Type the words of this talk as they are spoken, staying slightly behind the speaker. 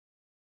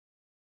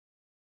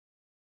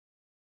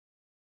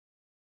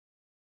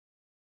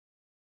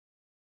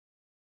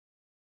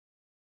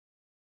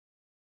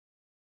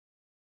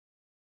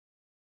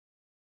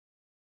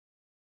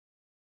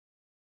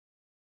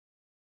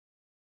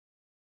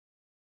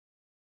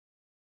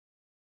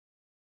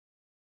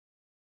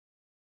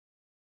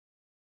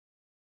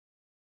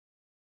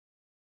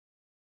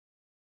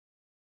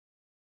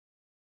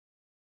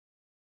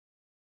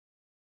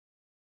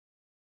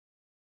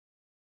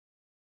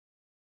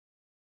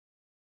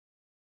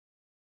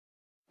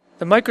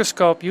The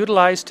microscope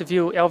utilized to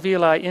view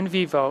alveoli in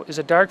vivo is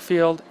a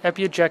dark-field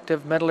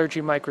epi-objective metallurgy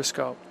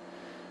microscope.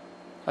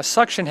 A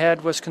suction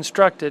head was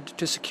constructed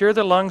to secure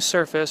the lung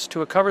surface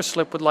to a cover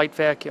slip with light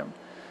vacuum.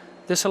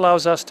 This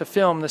allows us to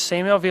film the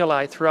same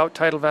alveoli throughout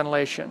tidal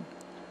ventilation.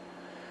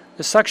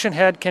 The suction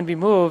head can be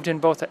moved in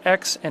both the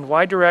X and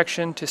Y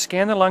direction to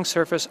scan the lung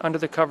surface under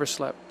the cover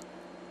slip.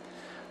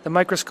 The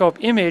microscope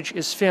image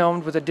is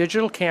filmed with a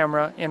digital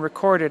camera and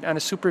recorded on a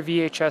Super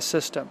VHS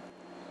system.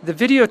 The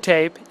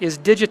videotape is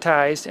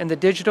digitized and the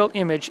digital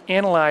image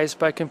analyzed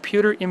by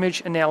computer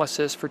image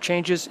analysis for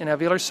changes in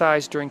alveolar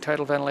size during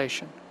tidal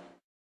ventilation.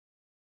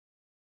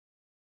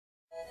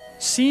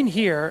 Seen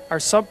here are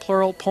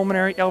subpleural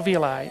pulmonary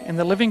alveoli in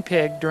the living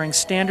pig during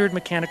standard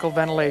mechanical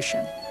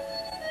ventilation.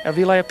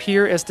 Alveoli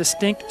appear as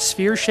distinct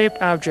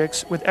sphere-shaped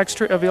objects with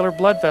extra-alveolar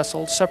blood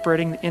vessels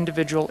separating the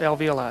individual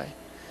alveoli.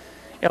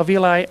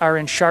 Alveoli are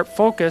in sharp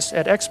focus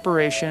at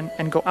expiration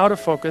and go out of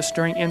focus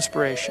during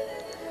inspiration.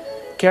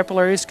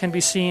 Capillaries can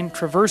be seen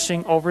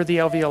traversing over the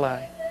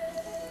alveoli.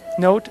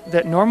 Note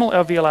that normal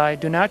alveoli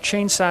do not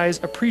change size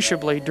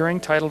appreciably during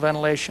tidal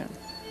ventilation.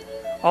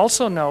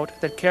 Also note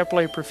that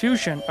capillary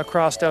perfusion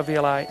across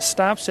alveoli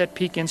stops at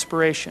peak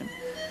inspiration.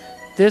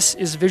 This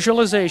is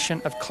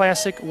visualization of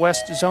classic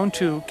West Zone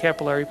 2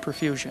 capillary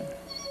perfusion.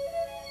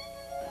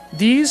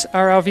 These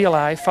are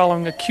alveoli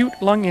following acute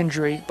lung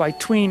injury by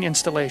tween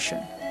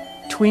instillation.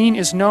 Tween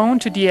is known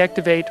to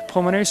deactivate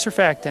pulmonary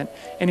surfactant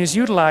and is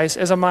utilized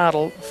as a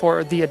model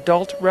for the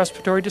Adult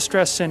Respiratory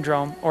Distress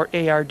Syndrome, or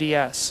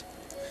ARDS.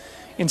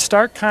 In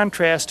stark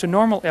contrast to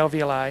normal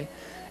alveoli,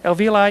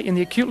 alveoli in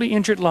the acutely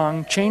injured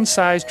lung change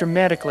size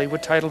dramatically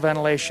with tidal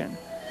ventilation.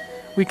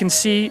 We can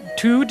see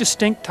two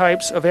distinct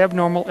types of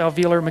abnormal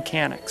alveolar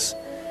mechanics.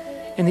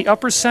 In the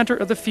upper center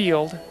of the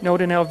field,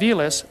 note an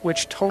alveolus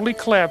which totally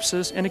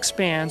collapses and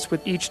expands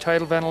with each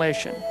tidal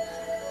ventilation.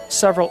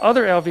 Several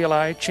other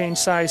alveoli change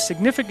size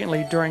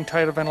significantly during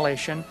tidal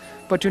ventilation,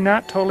 but do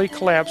not totally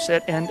collapse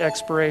at end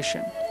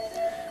expiration.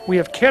 We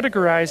have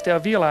categorized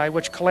alveoli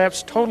which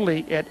collapse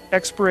totally at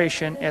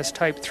expiration as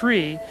type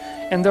 3,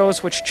 and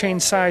those which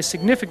change size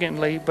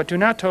significantly but do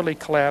not totally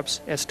collapse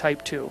as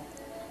type 2.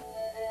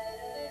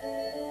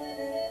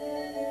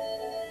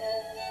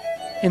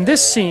 In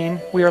this scene,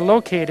 we are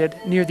located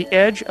near the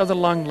edge of the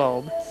lung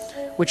lobe,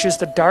 which is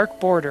the dark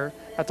border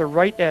at the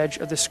right edge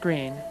of the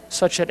screen,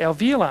 such that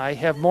alveoli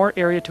have more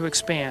area to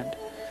expand.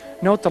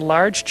 Note the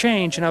large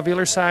change in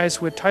alveolar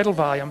size with tidal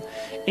volume,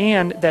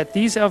 and that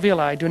these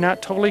alveoli do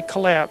not totally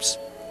collapse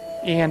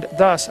and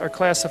thus are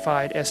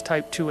classified as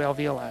type 2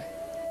 alveoli.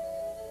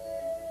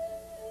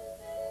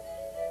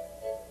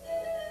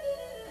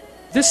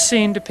 This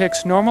scene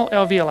depicts normal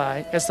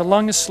alveoli as the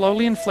lung is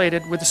slowly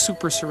inflated with a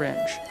super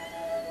syringe.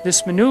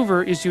 This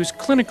maneuver is used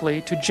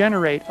clinically to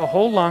generate a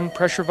whole lung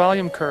pressure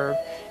volume curve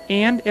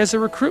and as a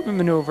recruitment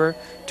maneuver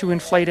to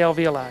inflate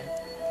alveoli.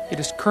 It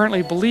is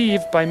currently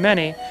believed by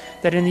many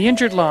that in the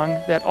injured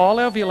lung that all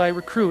alveoli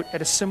recruit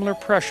at a similar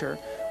pressure,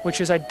 which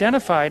is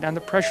identified on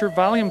the pressure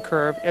volume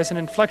curve as an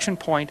inflection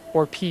point,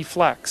 or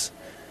P-flex.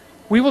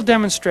 We will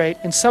demonstrate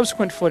in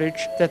subsequent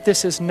footage that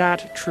this is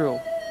not true.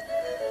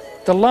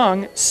 The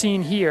lung,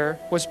 seen here,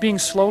 was being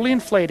slowly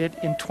inflated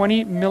in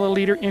 20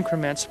 milliliter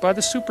increments by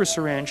the super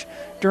syringe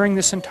during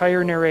this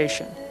entire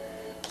narration.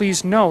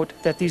 Please note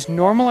that these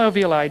normal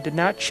alveoli did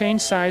not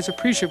change size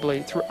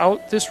appreciably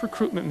throughout this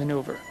recruitment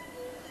maneuver.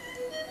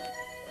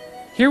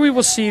 Here we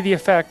will see the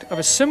effect of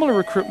a similar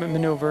recruitment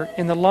maneuver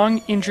in the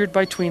lung injured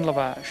by tween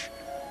lavage.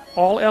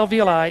 All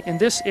alveoli in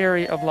this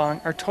area of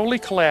lung are totally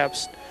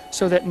collapsed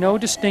so that no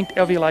distinct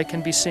alveoli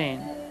can be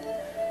seen.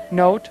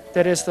 Note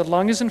that as the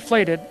lung is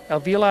inflated,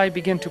 alveoli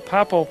begin to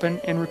pop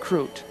open and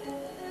recruit.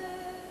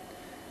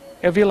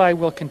 Alveoli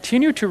will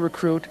continue to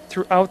recruit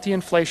throughout the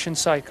inflation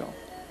cycle.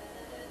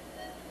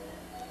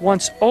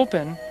 Once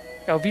open,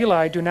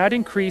 alveoli do not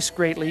increase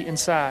greatly in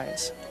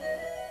size.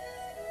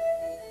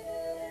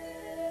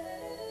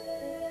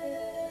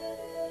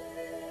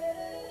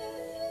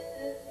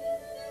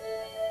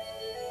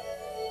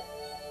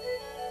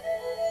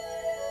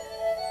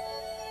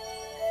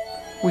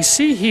 We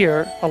see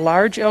here a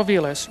large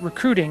alveolus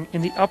recruiting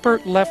in the upper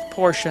left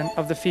portion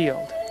of the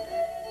field.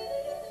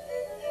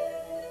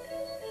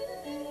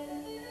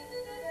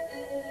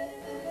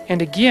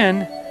 And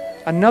again,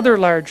 another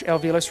large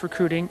alveolus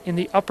recruiting in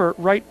the upper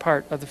right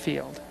part of the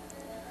field.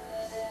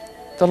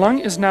 The lung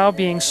is now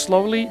being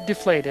slowly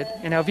deflated,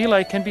 and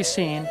alveoli can be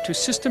seen to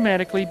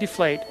systematically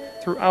deflate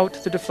throughout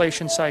the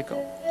deflation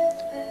cycle.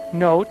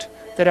 Note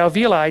that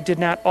alveoli did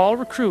not all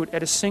recruit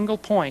at a single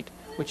point,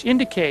 which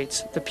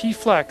indicates the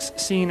P-flex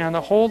seen on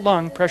the whole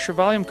lung pressure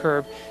volume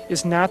curve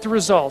is not the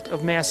result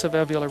of massive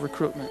alveolar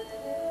recruitment.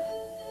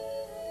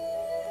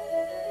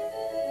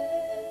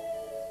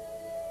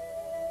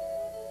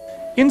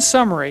 In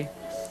summary,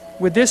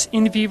 with this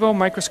in vivo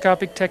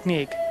microscopic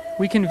technique,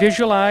 we can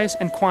visualize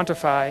and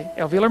quantify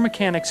alveolar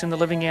mechanics in the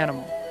living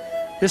animal.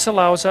 This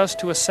allows us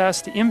to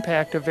assess the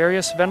impact of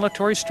various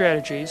ventilatory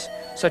strategies,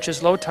 such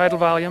as low tidal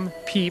volume,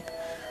 PEEP,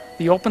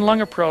 the open lung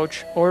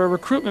approach, or a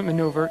recruitment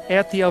maneuver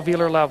at the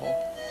alveolar level.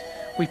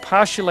 We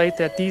postulate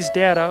that these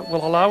data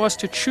will allow us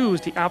to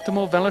choose the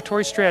optimal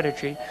ventilatory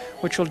strategy,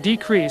 which will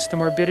decrease the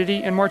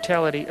morbidity and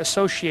mortality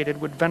associated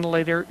with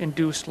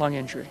ventilator-induced lung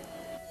injury.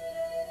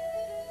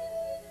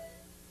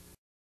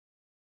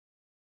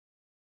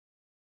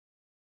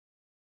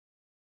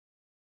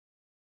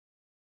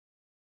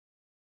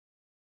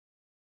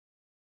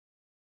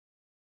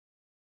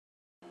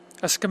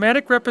 A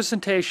schematic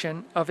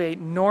representation of a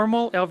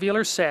normal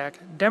alveolar sac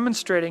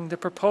demonstrating the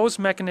proposed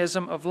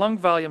mechanism of lung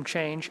volume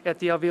change at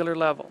the alveolar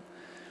level.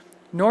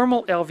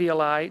 Normal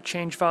alveoli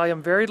change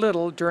volume very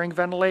little during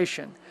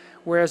ventilation,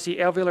 whereas the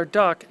alveolar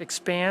duct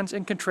expands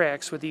and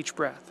contracts with each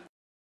breath.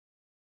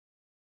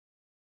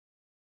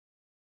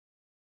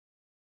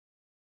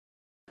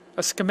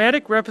 A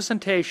schematic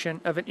representation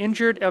of an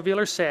injured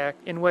alveolar sac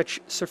in which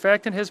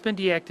surfactant has been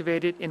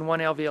deactivated in one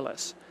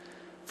alveolus.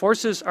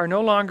 Forces are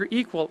no longer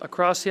equal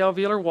across the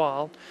alveolar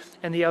wall,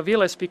 and the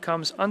alveolus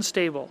becomes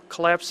unstable,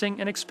 collapsing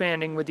and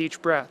expanding with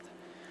each breath.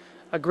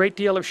 A great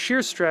deal of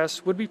shear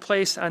stress would be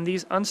placed on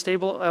these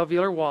unstable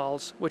alveolar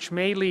walls, which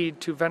may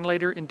lead to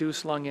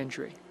ventilator-induced lung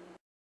injury.